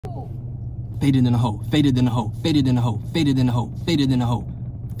Faded in a hoe, faded in a hoe, faded in a hoe, faded in a hoe, faded in a hoe,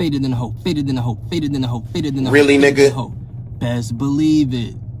 faded in a hoe, faded in a hoe, faded in a hoe, faded in a hoe. Really, nigga? Best believe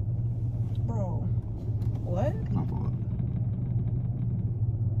it. Bro, what? My fault.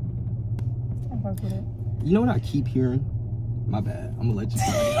 I fuck with it. You know what I keep hearing? My bad. I'm gonna let you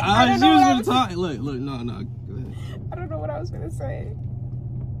talk. I don't She know was what I gonna was- talk. Look, no, go ahead. I don't know what I was gonna say.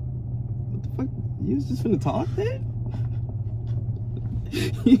 What the fuck? You was just finna talk then?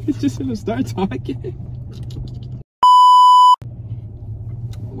 You was just finna start talking?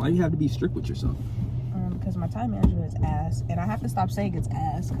 Why do you have to be strict with yourself? Because my time management is ass, and I have to stop saying it's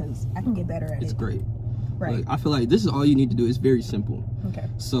ass because I can get better at it. It's great. Right. Like, I feel like this is all you need to do. It's very simple. Okay.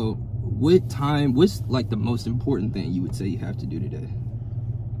 So, what's like the most important thing you would say you have to do today?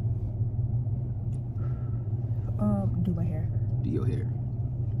 Do my hair. Do your hair.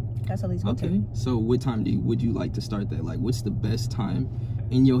 That's at least good. Okay. So, what time would you like to start that? Like, what's the best time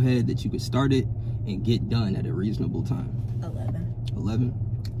in your head that you could start it and get done at a reasonable time? 11. 11?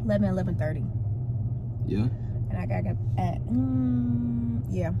 11:30. Yeah. And I got at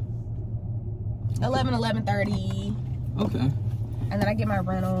yeah. 11:30. Okay. And then I get my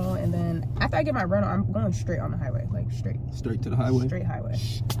rental, and then after I get my rental, I'm going straight on the highway, like straight Straight to the highway? straight highway.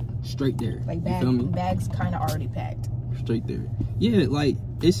 Straight there. Like you feel me? bags kind of already packed. Straight there. Yeah, like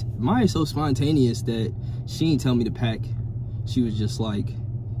mine's so spontaneous that she didn't tell me to pack. She was just like,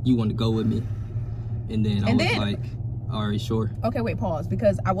 "You want to go with me?" And then I was like, "All right, sure." Okay, wait, pause,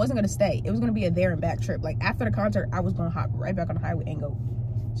 because I wasn't gonna stay. It was gonna be a there and back trip. Like after the concert, I was gonna hop right back on the highway and go,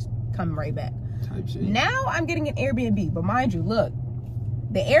 come right back. Type shit. Now I'm getting an Airbnb, but mind you, look,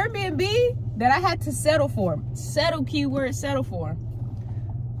 the Airbnb that I had to settle for, settle for.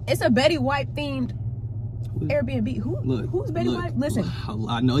 It's a Betty White themed Airbnb. Who's Betty White? Listen,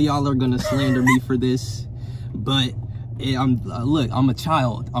 I know y'all are gonna slander me for this, but I'm a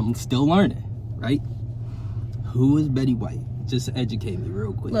child. I'm still learning, right? Who is Betty White? Just educate me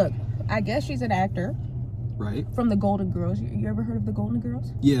real quick. Look, I guess she's an actor. Right. From the Golden Girls. You ever heard of the Golden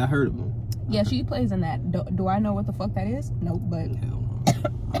Girls? Yeah, I heard of them. Yeah, she plays in that. Do I know what the fuck that is? Nope, but hell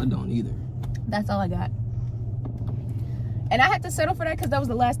no. I don't either. That's all I got. And I had to settle for that because that was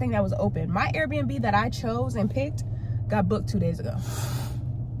the last thing that was open. My Airbnb that I chose and picked got booked 2 days ago.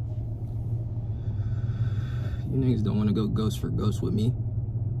 You niggas don't want to go ghost for ghost with me.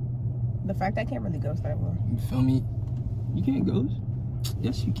 The fact I can't really ghost that well. You feel me? You can't ghost?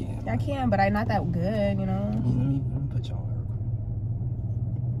 Yes, you can. I can, but I'm not that good, you know? Let me put y'all on real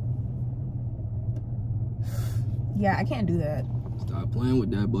quick. Yeah, I can't do that. Stop playing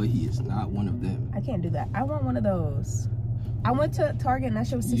with that boy. He is not one of them. I can't do that. I want one of those. I went to Target and that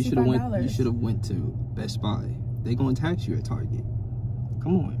shit was $65. You should have went to Best Buy. They gonna tax you at Target.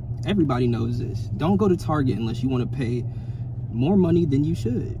 Come on. Everybody knows this. Don't go to Target unless you want to pay more money than you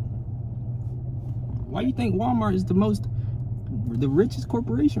should. Why do you think Walmart is the richest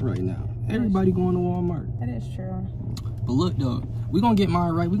corporation right now? Everybody going to Walmart. That is true. But look though, we're gonna get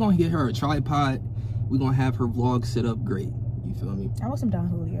mine right. We're gonna get her a tripod. We're gonna have her vlog set up great. You feel me? I want some Don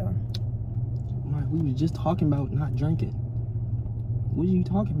Julio. We was just talking about not drinking. What are you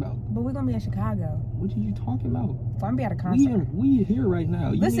talking about? But we're gonna be in Chicago. What are you talking about? Well, I'm gonna be at a concert. We here right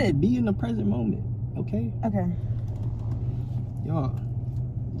now. You Listen. need to be in the present moment. Okay? Okay. Y'all,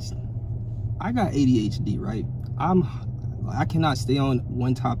 I got ADHD, right? I cannot stay on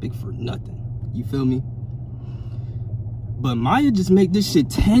one topic for nothing. You feel me? But Maya just make this shit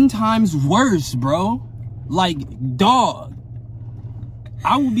 10 times worse, bro. Like, dog.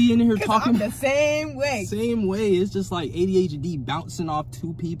 I will be in here talking I'm the same way. Same way. It's just like ADHD bouncing off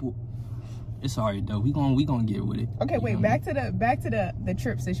 2 people. It's alright though. We gonna get with it. Okay, wait. Back to the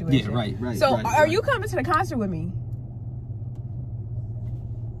trip situation. Yeah, right. So, right, are you coming to the concert with me?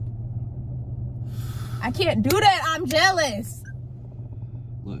 I can't do that. I'm jealous.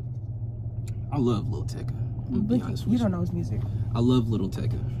 Look, I love Lil Tecca. I'm gonna be honest with you. You don't know his music. I love Lil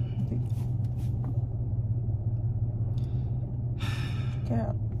Tecca.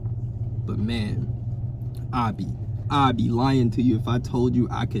 Yeah. But man, I'd be lying to you if I told you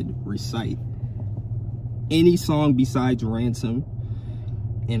I could recite any song besides Ransom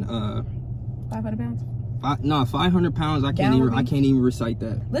and 500 pounds. 500 pounds. I can't even recite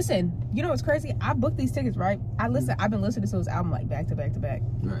that. Listen, you know what's crazy? I booked these tickets, right? I've been listening to his album like back to back to back.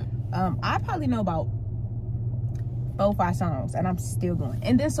 Right. I probably know about 4-5 songs, and I'm still going.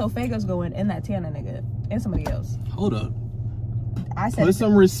 And then Sofega's going, and that Tana nigga, and somebody else. Hold up. I said put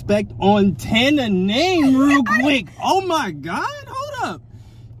some respect on Tana name real quick. Oh my God, hold up.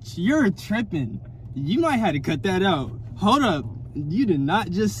 You're tripping. You might have to cut that out. Hold up. You did not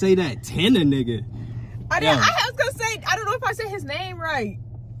just say that Tana nigga. I was gonna say, I don't know if I said his name right.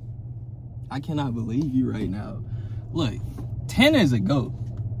 I cannot believe you right now. Look, 10 is a GOAT.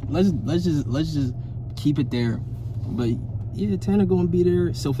 Let's just keep it there. But yeah, 10 are gonna be there.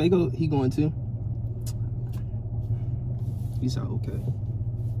 Sofego, he going too. He said okay.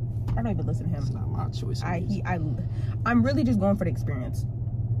 I don't even listen to him. It's not my choice. I'm really just going for the experience.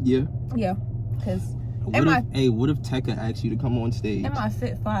 Yeah. Yeah. Cause what if Tekka asked you to come on stage? In my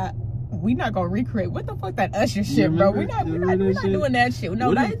Fit 5, we not gonna recreate what the fuck that Usher shit, bro. We're not doing that shit.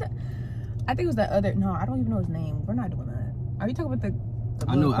 No, I think it was that other. No, I don't even know his name. We're not doing that. Are you talking about the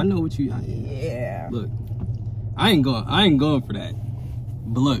I know what you. Yeah. Look, I ain't going for that.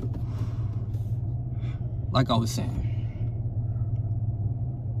 But look, like I was saying.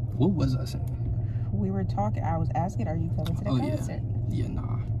 What was I saying? We were talking. I was asking, are you coming to the concert? Yeah,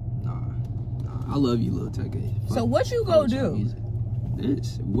 nah. I love you, little Tekka. So what you go do?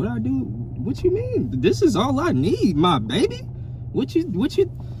 This. What I do? What you mean? This is all I need, my baby. What do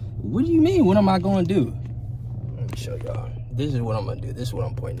you mean? What am I going to do? Let me show y'all. This is what I'm going to do. This is what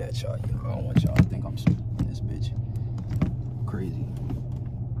I'm pointing at y'all. I don't want y'all to think I'm stupid. This bitch. Crazy.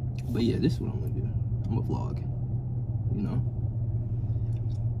 But yeah, this is what I'm going to do. I'm a vlog. You know?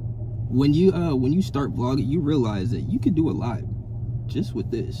 When you start vlogging, you realize that you could do a lot just with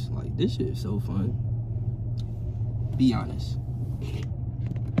this. Like, this shit is so fun. Be honest.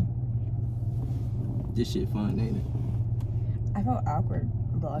 This shit fun, ain't it? I felt awkward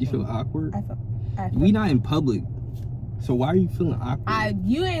vlogging. You feel awkward? I felt we not in public, so why are you feeling awkward?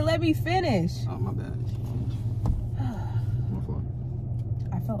 You ain't let me finish. Oh, my bad. My fault.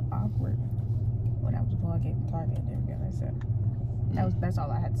 I felt awkward when I was vlogging Target. There we go. That's it. That's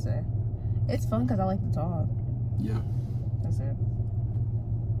all I had to say. It's fun because I like to talk. Yeah. That's it.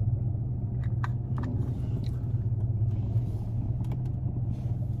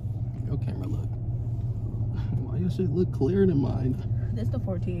 Your camera look. Why your shit look clearer than mine? This the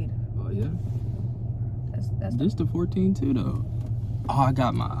 14. Oh yeah. That's this the 14 too though. Oh,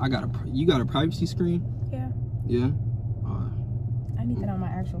 you got a privacy screen? Yeah. Yeah. I need that on my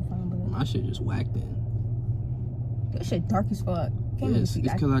actual phone, but my shit just whacked in. Your shit dark as fuck. Can't even see.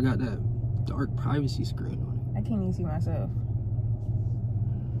 It's because I got that dark privacy screen on it. I can't even see myself.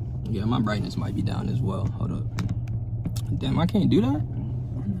 Yeah, my brightness might be down as well. Hold up. Damn, I can't do that?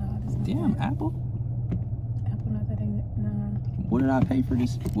 No, damn, Apple? Apple not that ain't. Nah. What did I pay for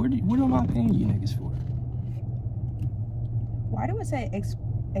this? What am I paying you niggas for? Why do it say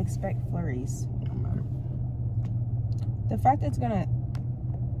expect flurries? Don't matter. The fact that it's gonna...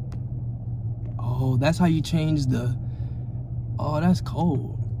 Oh, that's how you change the... Oh, that's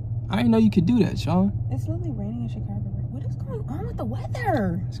cold. I didn't know you could do that, Sean. It's literally raining in Chicago. What is going on with the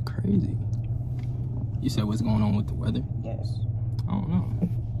weather? It's crazy. You said what's going on with the weather? Yes. I don't know.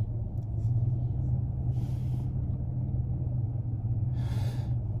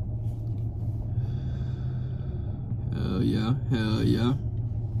 Hell yeah. Hell yeah.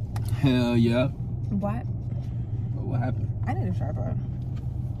 Hell yeah. What? What happened? I need a tripod.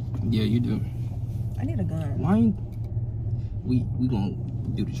 Yeah, you do. I need a gun. Why ain't we gonna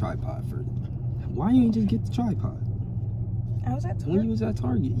do the tripod first? Why you ain't just get the tripod? I was at Target. When you was at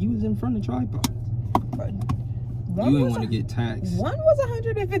Target, you was in front of the tripod. You didn't want to get taxed. One was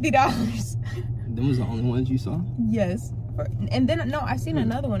 $150. Them was the only ones you saw? Yes. And then, no, I seen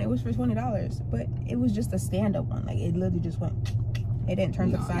another one. It was for $20, but it was just a stand-up one. Like, it literally just went, it didn't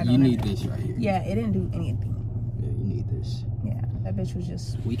turn to the side. You need this right here. Yeah, it didn't do anything. Yeah, you need this. Yeah, that bitch was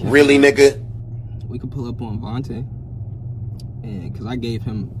just... Really, nigga? We could pull up on Vontae. And, because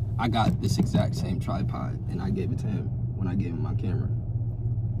I got this exact same tripod, and I gave it to him when I gave him my camera.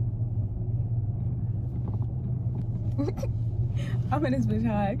 I'm in this bitch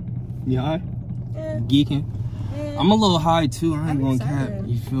high. You high? Yeah. Geeking? Yeah. I'm a little high too. I ain't gonna cap. excited.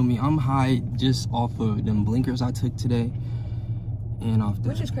 You feel me? I'm high just off of them blinkers I took today, and off that.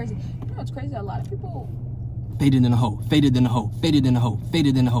 Which is crazy. You know what's crazy? A lot of people... Faded in the hole. Faded in the hole. Faded in the hole.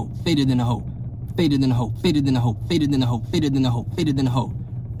 Faded in the hole. Faded in the hole. Faded in the hole. Faded in the hole. Faded in the hole. Faded in the hole. Faded in the hole.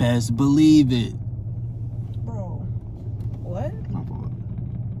 Best believe it. Bro. What? My fault.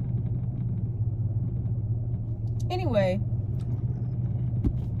 Anyway.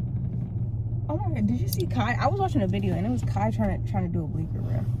 Oh my god, did you see Kai? I was watching a video and it was Kai trying to do a blinker,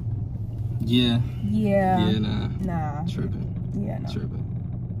 bro. Yeah. Yeah. Yeah, nah. Nah. Tripping. Yeah, no. Tripping.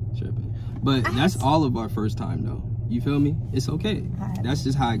 But that's all of our first time, though. You feel me? It's okay. That's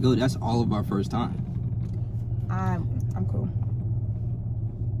just how it goes. That's all of our first time. I'm cool.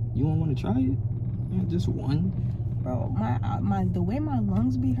 You don't want to try it? Yeah, just one. Bro, the way my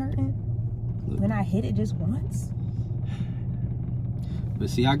lungs be hurting when I hit it just once. But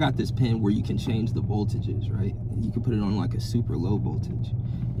see, I got this pen where you can change the voltages, right? You can put it on like a super low voltage.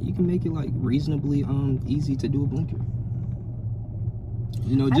 You can make it like reasonably easy to do a blinker.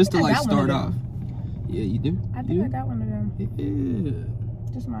 You know, just to like start off. Yeah, you do. I think I got one of them.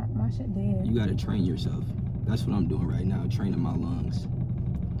 Yeah. Just my shit dead. You gotta train yourself. That's what I'm doing right now, training my lungs.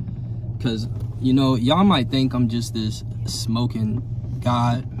 Cause you know, y'all might think I'm just this smoking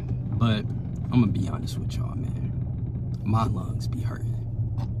god, but I'm gonna be honest with y'all, man. My lungs be hurting.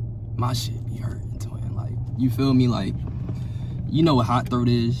 My shit be hurting, twin. Like, you feel me? Like, you know what hot throat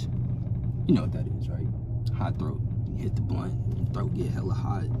is? You know what that is, right? Hot throat. You hit the blunt, your throat get hella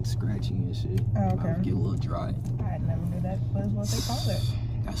hot and scratchy and shit. Oh, okay. Mouth get a little dry. I had never knew that was what they call it.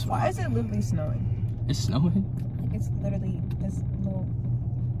 That's why is it literally snowing? It's snowing? Like, it's literally this little.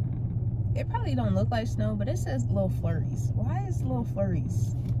 It probably don't look like snow, but it says little flurries. Why is little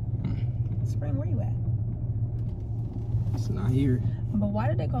flurries? Spring, where you at? It's not here. But why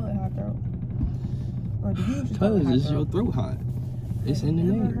did they call it hot throat? Or do you just call it hot Because it's throat? your throat hot. It's in the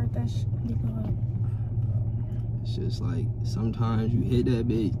never name. heard that shit. It's just like sometimes you hit that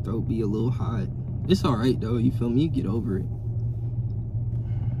bitch, throat be a little hot. It's alright though, you feel me? You get over it.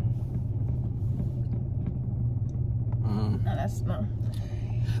 No, that's no.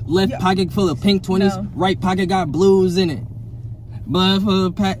 Left pocket full of pink 20s, No. right pocket got blues in it. Blood for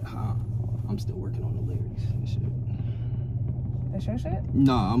the pack. I'm still working on the lyrics and shit. That's your shit?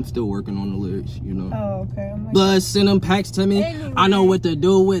 Nah, I'm still working on the lyrics, you know. Oh, okay. I'm like, Blood send them packs to me. Anyway. I know what to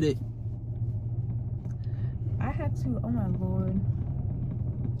do with it. I had to, oh my lord.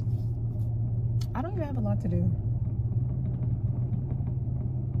 I don't even have a lot to do.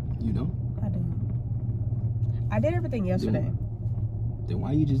 You know? I do. I did everything yesterday. Then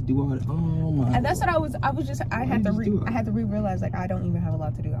why you just do all that? Oh my. And that's what I was just, I had to realize, like, I don't even have a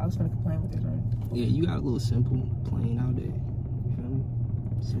lot to do. I was gonna complain with this one. Yeah, you got a little simple, plain out day. You feel me?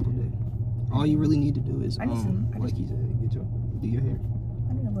 Simple day. All you really need to do is, like you said, do your hair.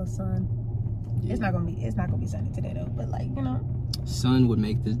 I need a little sun. Yeah. It's not gonna be sunny today though, but like, you know. Sun would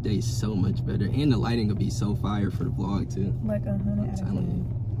make this day so much better, and the lighting would be so fire for the vlog too. Like 100 out of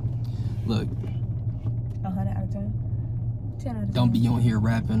 10. Look. 100 out of 10. 10 out of 10. Don't be on here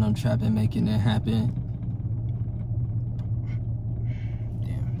rapping, I'm trapping, making it happen.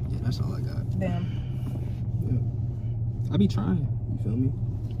 Damn, yeah, that's all I got. Damn. Yeah. I be trying, you feel me?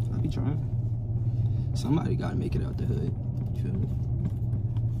 I be trying. Somebody gotta make it out the hood, you feel me?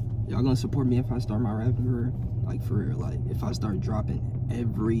 Y'all gonna support me if I start my rapping career? Like, for real, like, if I start dropping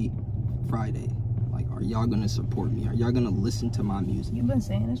every Friday, like, are y'all gonna support me? Are y'all gonna listen to my music? You've been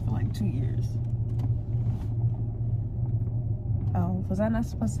saying this for like 2 years. Oh, was I not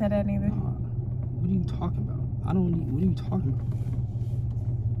supposed to say that either? What are you talking about? I don't need, what are you talking about?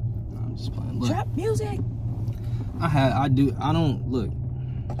 No, I'm just playing. Look, Trap music! I don't know,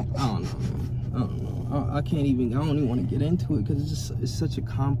 man. I don't know. I can't even, I don't even want to get into it because it's such a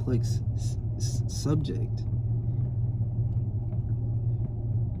complex subject.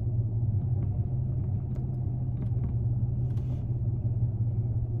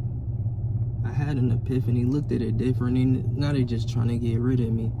 I had an epiphany, looked at it different, and now they're just trying to get rid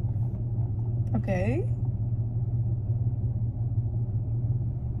of me. Okay.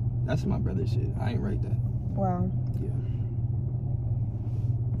 That's my brother's shit. I ain't write that. Wow. Yeah.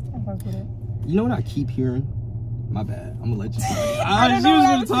 I fuck with it. You know what I keep hearing? My bad. I'm gonna let you talk. I don't know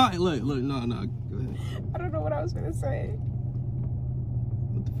what I was Look, no, go ahead. I don't know what I was gonna say.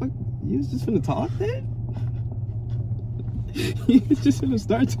 What the fuck? You was just finna talk then? You was just finna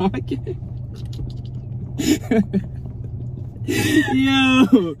start talking?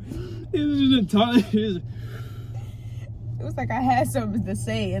 Yo! You was just talking. It was like I had something to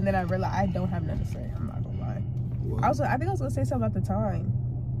say, and then I realized I don't have nothing to say. I'm not gonna lie. What? I think I was gonna say something about the time.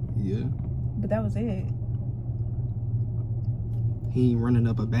 Yeah. But that was it. He ain't running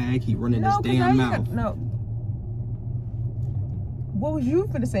up a bag, he running his damn mouth. No. What was you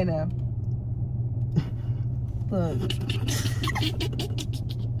finna say now? Look.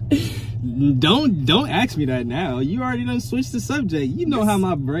 Don't ask me that now. You already done switched the subject. You know how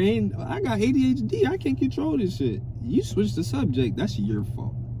my brain, I got ADHD. I can't control this shit. You switched the subject. That's your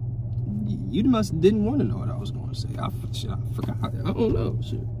fault. You didn't want to know what I was going to say. I forgot. I don't know.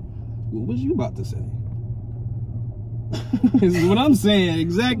 Shit. What was you about to say? This is what I'm saying.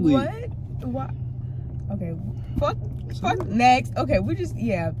 Exactly. What? Okay. Fuck. Next. Okay.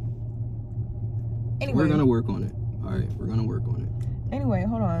 Yeah. Anyway. We're going to work on it. All right. We're going to work on it. Anyway,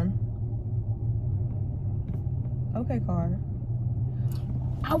 hold on. Okay, car.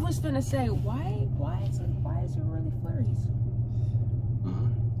 I was gonna say, why is it really flurries?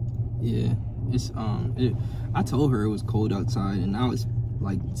 Yeah, it's I told her it was cold outside, and now it's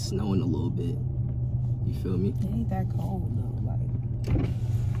like snowing a little bit. You feel me? It ain't that cold though. Like,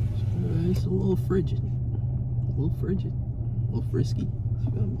 Just a little frigid. A little frigid. A little frisky.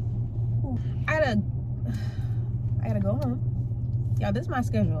 You feel me? I gotta go home. Y'all, this is my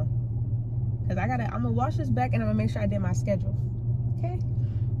schedule. Cause I'm gonna wash this back and I'm gonna make sure I did my schedule. Okay?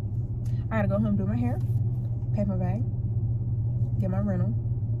 I gotta go home, do my hair, pay my bag, get my rental.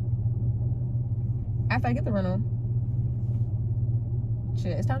 After I get the rental,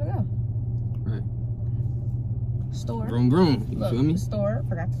 shit, it's time to go. Right. Store. Vroom, vroom. You Look, feel me? Store.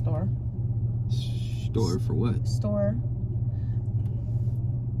 Forgot the store. Store for what? Store.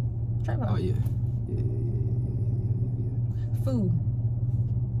 Oh, yeah. Food.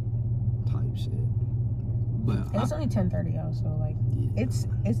 Type shit. But it's only 10:30, y'all, so like it's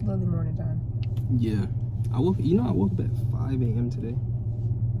literally morning time. Yeah. I woke up at 5 a.m. today.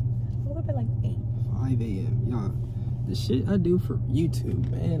 I woke up at like 8. 5 a.m. Y'all, the shit I do for YouTube,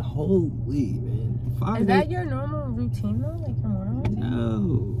 man, holy, man. Is that your normal routine though? Like your morning routine?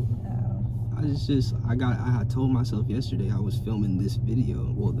 No. I told myself yesterday I was filming this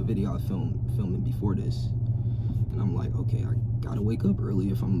video. Well, the video I filming before this. And I'm like, okay, I gotta wake up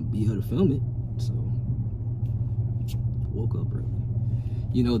early if I'm gonna be able to film it. So, woke up early.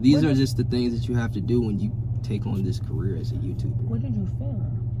 You know, these are just the things that you have to do when you take on this career as a YouTuber. What did you film?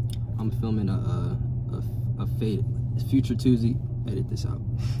 I'm filming a faded, future Tuuzi, edit this out.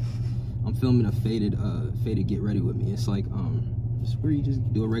 I'm filming a faded get ready with me. It's like, it's where you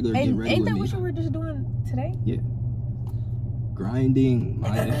just do a regular get ready with me. Ain't that what you were just doing today? Yeah. Grinding,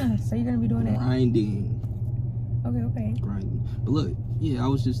 Maya. So you're gonna be doing grinding. Okay. Grinding. But look, yeah, I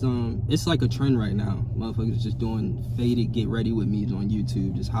was just it's like a trend right now. Motherfuckers just doing faded get ready with me on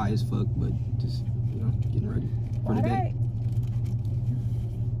YouTube, just high as fuck, but just, you know, getting ready for the day.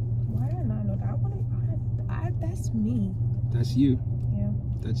 Why did I not know that? That's me. That's you. Yeah.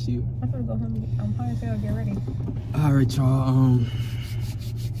 That's you. I'm gonna go home. I'm high as hell. Get ready. All right, y'all.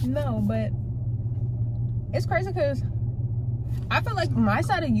 No, but it's crazy because I feel like my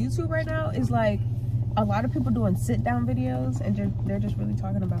side of YouTube right now is like a lot of people doing sit-down videos and they're just really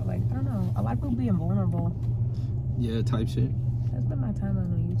talking about, like, I don't know, a lot of people being vulnerable. Yeah, type shit. That's been my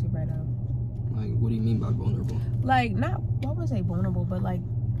timeline on YouTube right now. Like, what do you mean by vulnerable? Like, not, I wouldn't say vulnerable, but like,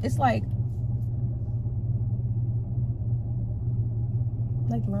 it's like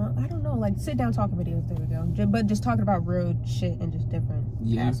long, I don't know, like sit-down talking videos, there we go. But just talking about real shit and just different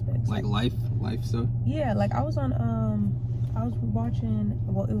aspects. Like life stuff? Yeah, like I was watching,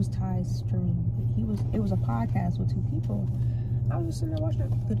 well, it was Ty's stream. It was a podcast with 2 people. I was just sitting there watching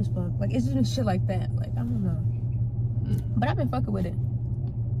it, good as fuck. Like, it's just shit like that. Like, I don't know. But I've been fucking with it.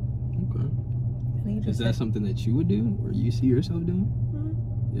 Okay. Is that something that you would do, or you see yourself doing?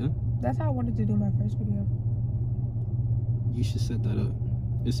 Yeah? That's how I wanted to do my first video. You should set that up.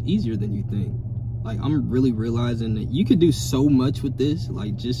 It's easier than you think. Like, I'm really realizing that you could do so much with this,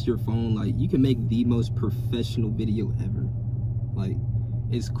 like just your phone. Like, you can make the most professional video ever. Like,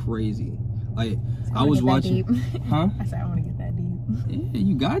 it's crazy. Like, I was watching, huh? I said I want to get that deep. Yeah,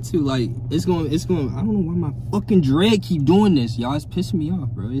 you got to. Like, it's going. I don't know why my fucking dread keep doing this, y'all. It's pissing me off,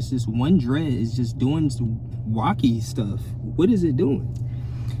 bro. It's just one dread is just doing some wacky stuff. What is it doing?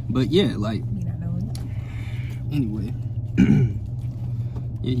 But yeah, like, Me not knowing. Anyway.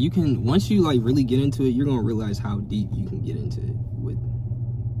 Yeah, you can, once you like really get into it, you're gonna realize how deep you can get into it with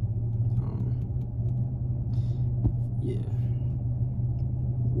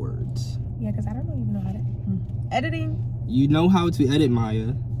words. Yeah, because I don't even know how to editing. You know how to edit,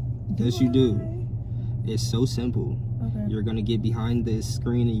 Maya. Yes, you do. It's so simple. Okay. You're gonna get behind this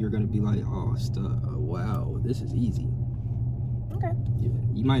screen and you're gonna be like, oh, wow, this is easy. Okay. Yeah,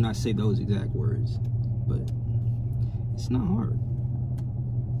 you might not say those exact words, but it's not hard.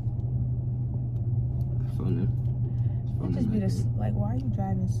 It just be this, like, why are you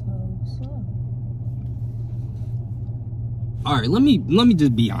driving so slow? All right, let me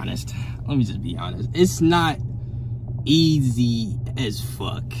just be honest. It's not easy as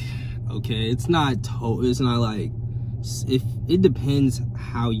fuck. Okay, it's not like, if it depends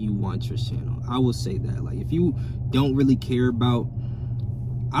how you want your channel. I will say that, like, if you don't really care about,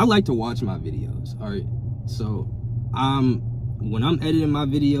 I like to watch my videos. All right, so when I'm editing my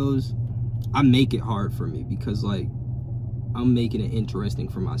videos, I make it hard for me because, like, I'm making it interesting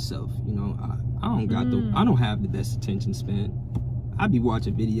for myself. You know, I don't have the best attention span. I be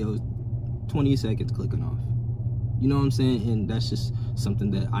watching videos 20 seconds clicking off. You know what I'm saying? And that's just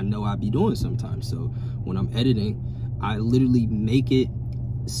something that I know I be doing sometimes. So when I'm editing, I literally make it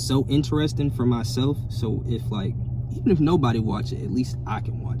so interesting for myself. So if, like, even if nobody watch it, at least I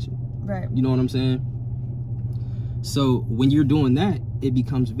can watch it. Right. You know what I'm saying? So when you're doing that, it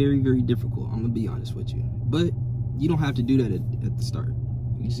becomes very, very difficult. I'm gonna be honest with you, but you don't have to do that at the start.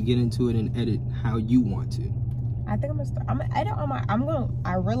 You just get into it and edit how you want to. I think I'm gonna edit on my.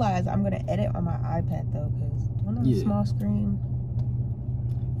 I realize I'm gonna edit on my iPad though, because on a small screen.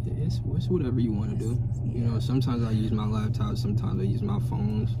 It's whatever you want to do. Yeah. You know, sometimes I use my laptop, sometimes I use my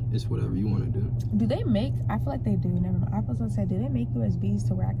phones. It's whatever you want to do. Do they make? I feel like they do. Never mind. I was gonna say, do they make USBs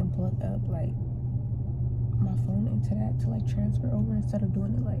to where I can plug up like my phone into that to like transfer over instead of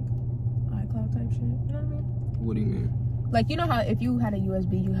doing it like iCloud type shit? You know what I mean? What do you mean? Like, you know how if you had a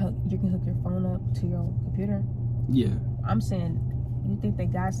USB, you can hook your phone up to your computer. Yeah. I'm saying, you think they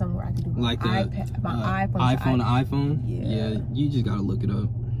got somewhere I can do my like iPad, my iPhone to iPhone? Yeah. You just gotta look it up.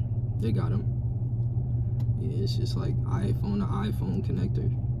 They got them. Yeah, it's just like iPhone to iPhone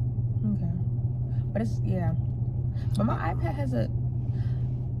connector. Okay. But it's, yeah. But my iPad has a,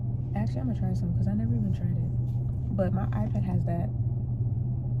 actually I'm gonna try some because I never even tried it. But my iPad has that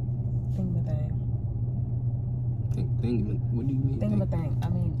thing. What do you mean? Thing. I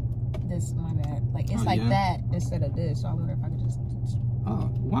mean, this, my bad. Like, it's that instead of this. So I wonder if I could just.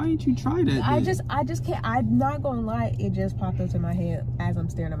 Why didn't you try that? I just can't. I'm not gonna lie. It just popped up in my head as I'm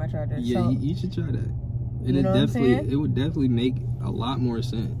staring at my charger. Yeah, so, you should try that. You know what I'm saying? It would definitely make a lot more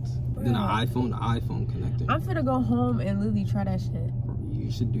sense than an iPhone to iPhone connector. I'm finna go home and literally try that shit.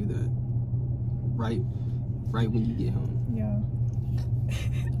 You should do that. Right when you get home. Yeah.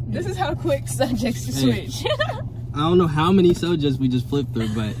 This is how quick subjects switch. I don't know how many subjects we just flipped through,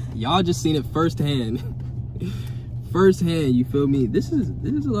 but y'all just seen it firsthand. Firsthand, you feel me? This is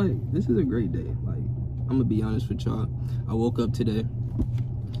a great day. Like, I'm gonna be honest with y'all. I woke up today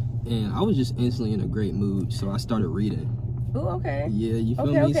and I was just instantly in a great mood, so I started reading. Oh, okay. Yeah, you feel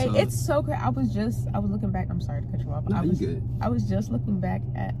me? Okay. So, it's so great. I was looking back. I'm sorry to cut you off. No, you good. I was just looking back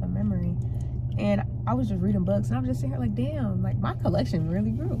at a memory, and I was just reading books, and I was just sitting here like, damn, like my collection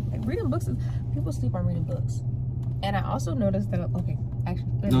really grew. Like, reading books people sleep on reading books. And I also noticed that, okay,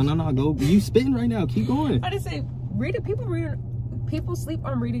 actually. No, go. You spitting right now. Keep going. I just say, people sleep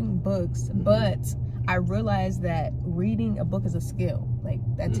on reading books, but I realized that reading a book is a skill. Like,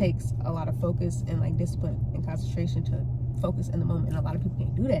 that takes a lot of focus and, like, discipline and concentration to focus in the moment. And a lot of people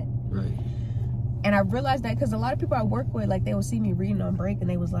can't do that. Right. And I realized that because a lot of people I work with, like, they will see me reading on break and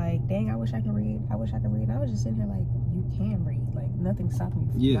they was like, dang, I wish I could read. And I was just sitting here like, you can read. Like, nothing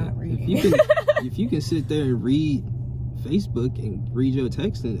stopping you from not reading. If you can sit there and read Facebook and read your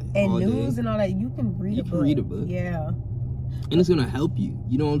text and all news day, and all that, you can read a book. Yeah. And it's gonna help you.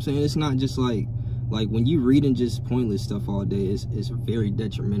 You know what I'm saying? It's not just like when you reading just pointless stuff all day, it's very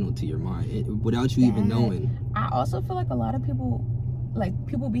detrimental to your mind without you even knowing. I also feel like a lot of people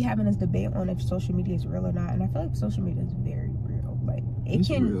be having this debate on if social media is real or not, and I feel like social media is very real. Like,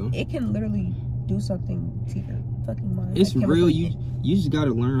 it can literally do something to your fucking mind. It's like, real. You just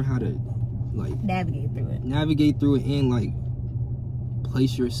gotta learn how to, like, navigate through it and, like,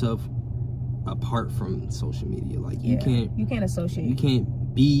 place yourself apart from social media. Like, you can't associate. You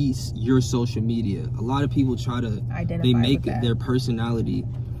can't be your social media. A lot of people try to make their personality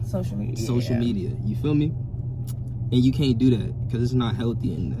social media. You feel me? And you can't do that because it's not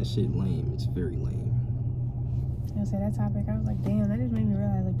healthy and that shit lame. It's very lame. I said that topic. I was like, damn, that just made me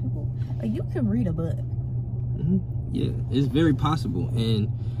realize, like, people, like, you can read a book. Yeah, it's very possible. And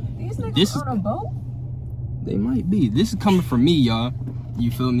these niggas on a boat? They might be. This is coming from me, y'all.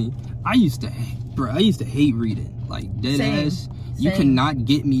 You feel me? I used to hate reading. Like, dead ass. You cannot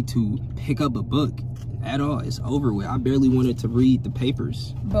get me to pick up a book at all. It's over with. I barely wanted to read the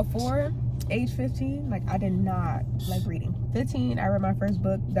papers. Before age 15, like, I did not like reading. 15, I read my first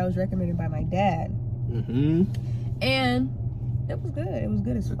book that was recommended by my dad. And it was good. It was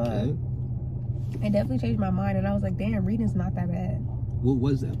good as fuck. It definitely changed my mind, and I was like, damn, reading's not that bad. What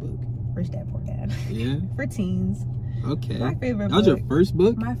was that book? Rich Dad, Poor Dad. Yeah? For teens. Okay. My favorite book. That was your first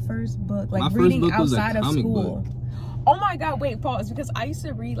book? My first book. Like, my reading first book outside was a comic of school. Book. Oh my God, wait, pause. Because I used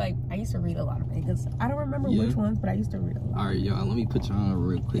to read a lot of things. I don't remember which ones, but I used to read a lot. All right, y'all, let me put you on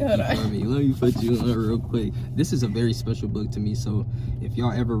real quick. Let me put you on real quick. This is a very special book to me, so if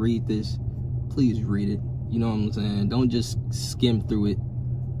y'all ever read this, please read it. You know what I'm saying? Don't just skim through it.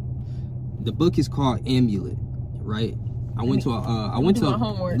 The book is called Amulet, right? I went to an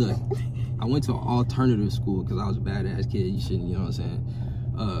alternative school because I was a badass kid. You shouldn't, you know what I'm saying?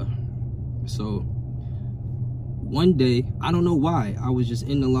 So one day, I don't know why, I was just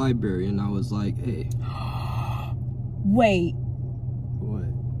in the library and I was like, hey. Wait. What?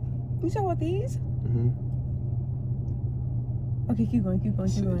 You talking about these? Okay, keep going.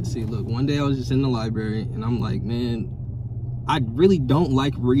 See, look, one day I was just in the library and I'm like, man, I really don't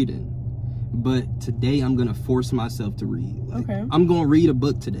like reading. But today I'm gonna force myself to read. Like, I'm gonna read a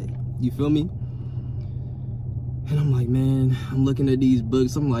book today. You feel me? And I'm like, man, I'm looking at these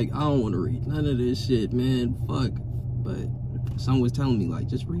books. I'm like, I don't want to read none of this shit, man. Fuck. But someone was telling me, like,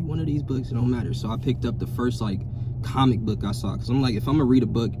 just read one of these books. It don't matter. So I picked up the first, like, comic book I saw. Because I'm like, if I'm going to read a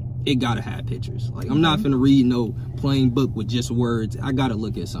book, it got to have pictures. Like, I'm not finna read no plain book with just words. I got to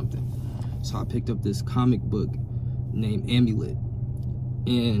look at something. So I picked up this comic book named Amulet.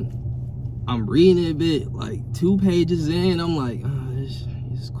 And I'm reading it a bit, like 2 pages in. I'm like, oh, this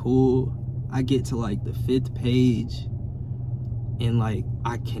is cool. I get to like the 5th page and like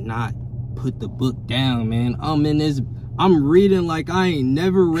I cannot put the book down, man. I'm reading like I ain't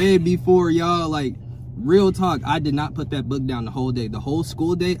never read before, y'all. Like, real talk, I did not put that book down the whole day. The whole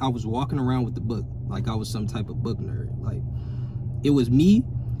school day, I was walking around with the book like I was some type of book nerd. Like, it was me,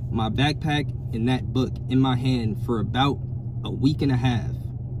 my backpack, and that book in my hand for about a week and a half.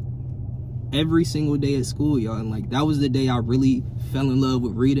 Every single day at school, y'all. And like, that was the day I really fell in love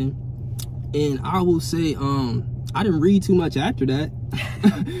with reading. And I will say, I didn't read too much after that.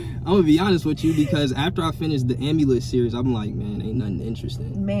 I'm gonna be honest with you, because after I finished the Amulet series, I'm like, man, ain't nothing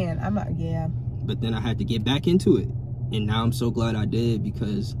interesting. Man, I'm not, yeah. But then I had to get back into it. And now I'm so glad I did,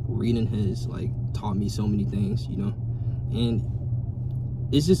 because reading has like taught me so many things, you know? And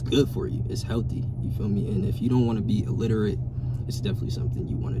it's just good for you. It's healthy, you feel me? And if you don't want to be illiterate, it's definitely something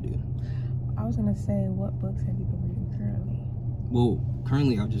you want to do. I was gonna say, what books have you been reading currently? Well,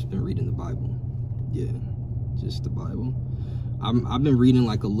 currently I've just been reading the Bible. Yeah, just the Bible. I've been reading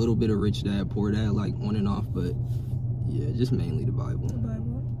like a little bit of Rich Dad, Poor Dad, like on and off, but yeah, just mainly the Bible. The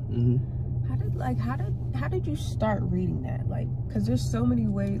Bible. Mm-hmm. How did you start reading that? Like, cause there's so many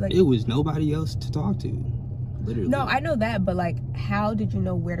ways. Like, it was nobody else to talk to, literally. No, I know that, but like, how did you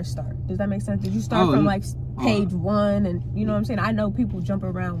know where to start? Does that make sense? Did you start from like page 1, and you know what I'm saying? I know people jump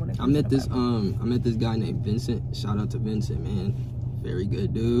around when it comes to the Bible. I met this guy named Vincent. Shout out to Vincent, man. Very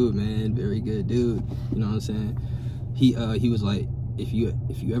good dude, man. Very good dude. You know what I'm saying? He was like, if you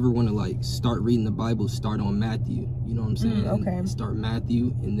ever want to like start reading the Bible, start on Matthew. You know what I'm saying? Okay. Start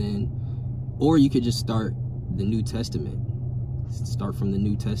Matthew, and then, or you could just start the New Testament. Start from the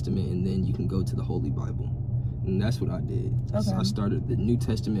New Testament, and then you can go to the Holy Bible. And that's what I did. Okay. So I started the New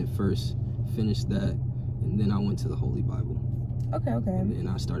Testament first, finished that, and then I went to the Holy Bible. Okay. And then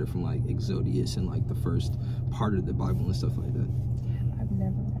I started from like Exodus and like the first part of the Bible and stuff like that. I've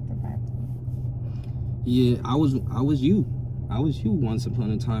never read the Bible. Yeah, I was you once upon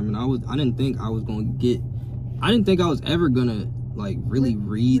a time, and I didn't think I was ever gonna like really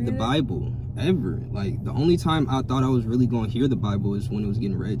read the Bible ever. Like, the only time I thought I was really gonna hear the Bible is when it was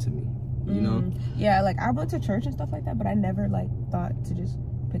getting read to me. You know? Yeah, like I went to church and stuff like that, but I never like thought to just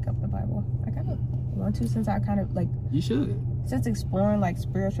pick up the Bible. I kind of want to, since I kind of like, you should, since exploring like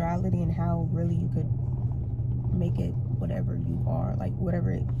spirituality and how really you could make it whatever you are, like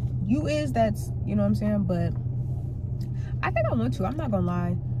whatever you is, that's, you know what I'm saying? But I think I want to, I'm not gonna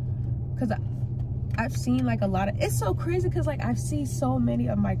lie, because I've seen like a lot of, it's so crazy because like I've seen so many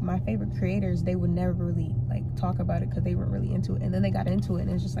of my favorite creators, they would never really like talk about it because they weren't really into it, and then they got into it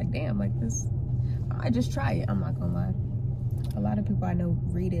and it's just like, damn, like this, I just try it. I'm not gonna lie, a lot of people I know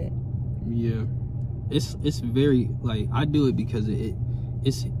read it. Yeah, it's very, like, I do it because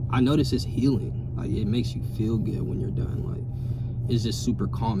it's I notice it's healing. Like, it makes you feel good when you're done. Like, it's just super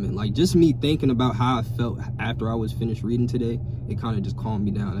calming. Like, just me thinking about how I felt after I was finished reading today, it kind of just calmed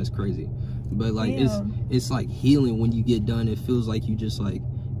me down. That's crazy. But like, it's like healing when you get done. It feels like you just like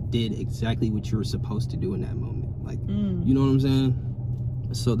did exactly what you were supposed to do in that moment. Like, you know what I'm saying?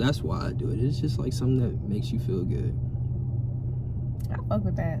 So that's why I do it. It's just like something that makes you feel good. I fuck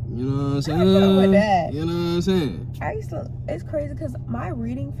with that. You know what I'm saying? I fuck with that. You know what I'm saying? I used to, it's crazy because my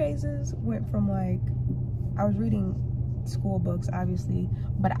reading phases went from like, I was reading school books obviously,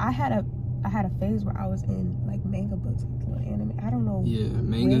 but I had a phase where I was in like manga books, like little anime. I don't know. Yeah,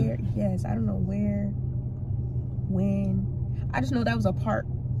 manga. Where, yes, I don't know where, when. I just know that was a part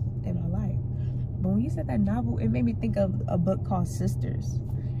in my life. But when you said that novel, it made me think of a book called Sisters,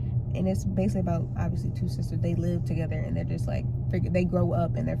 and it's basically about obviously 2 sisters. They live together and they're just like they grow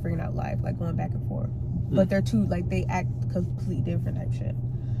up and they're figuring out life, like going back and forth. But they're two, like they act completely different type shit.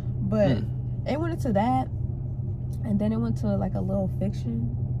 But it went into that, and then it went to like a little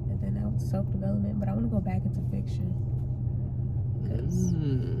fiction. Self-development, but I want to go back into fiction.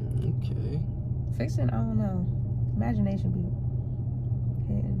 Okay. Fiction, I don't know. Imagination be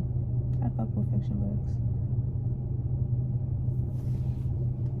hitting. I fuck with fiction books.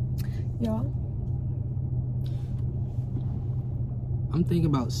 Y'all? I'm thinking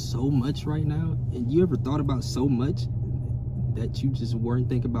about so much right now. And you ever thought about so much that you just weren't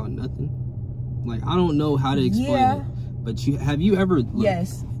thinking about nothing? Like, I don't know how to explain it. But have you ever...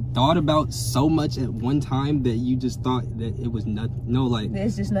 Yes. thought about so much at one time that you just thought that it was nothing? No, like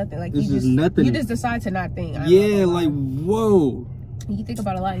it's just nothing. Like it's just nothing. You just decide to not think. Yeah, like whoa. You think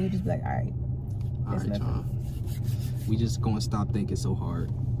about a lot, and you just be like, all right, y'all. We just gonna stop thinking so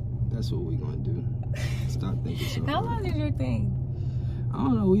hard. That's what we gonna do. Stop thinking so hard. How long is your thing? I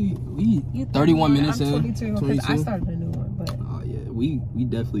don't know. We 31 minutes I'm in. 22 because I started a new one, but oh yeah, we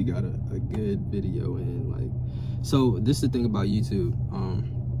definitely got a good video in. Like, so this is the thing about YouTube.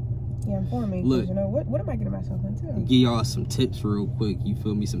 Yeah, inform me. Look, you know what am I getting myself into? Give y'all some tips real quick. You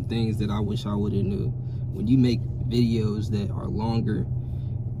feel me? Some things that I wish I would have knew. When you make videos that are longer,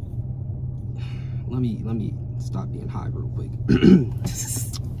 let me stop being high real quick.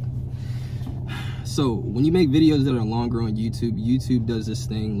 So when you make videos that are longer on YouTube does this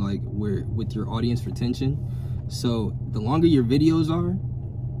thing like where with your audience retention. So the longer your videos are,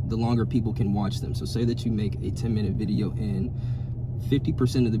 the longer people can watch them. So say that you make a 10-minute video and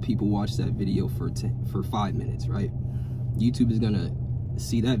 50% of the people watch that video for 5 minutes, right? YouTube is gonna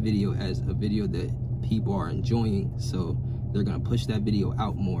see that video as a video that people are enjoying, so they're gonna push that video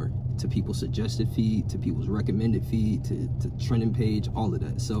out more to people's suggested feed, to people's recommended feed, to trending page, all of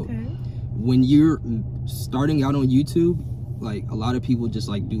that. So when you're starting out on YouTube, like a lot of people just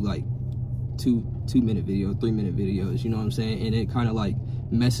like do like two-minute video, 3-minute videos, you know what I'm saying? And it kind of like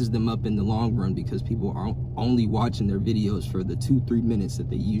messes them up in the long run because people are only watching their videos for the 2-3 minutes that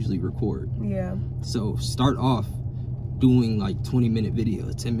they usually record. Yeah. So start off doing like 20-minute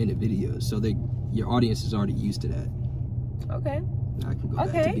videos, 10-minute videos, so that your audience is already used to that. Okay. I can go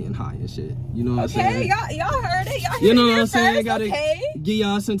back to being high and shit. You know what I'm saying? Okay, y'all heard it. Y'all heard you know what I'm saying? I gotta give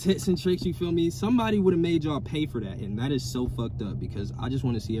y'all some tips and tricks, you feel me? Somebody would have made y'all pay for that, and that is so fucked up because I just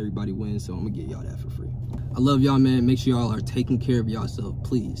want to see everybody win, so I'm gonna get y'all that for free. I love y'all, man. Make sure y'all are taking care of yourself,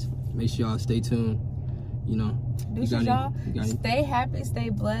 please. Make sure y'all stay tuned. You know, y'all. Stay happy, stay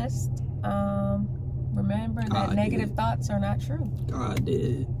blessed. Remember that negative thoughts are not true. God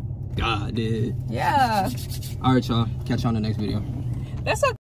did. God did. Yeah. All right, y'all. Catch y'all in the next video. That's okay.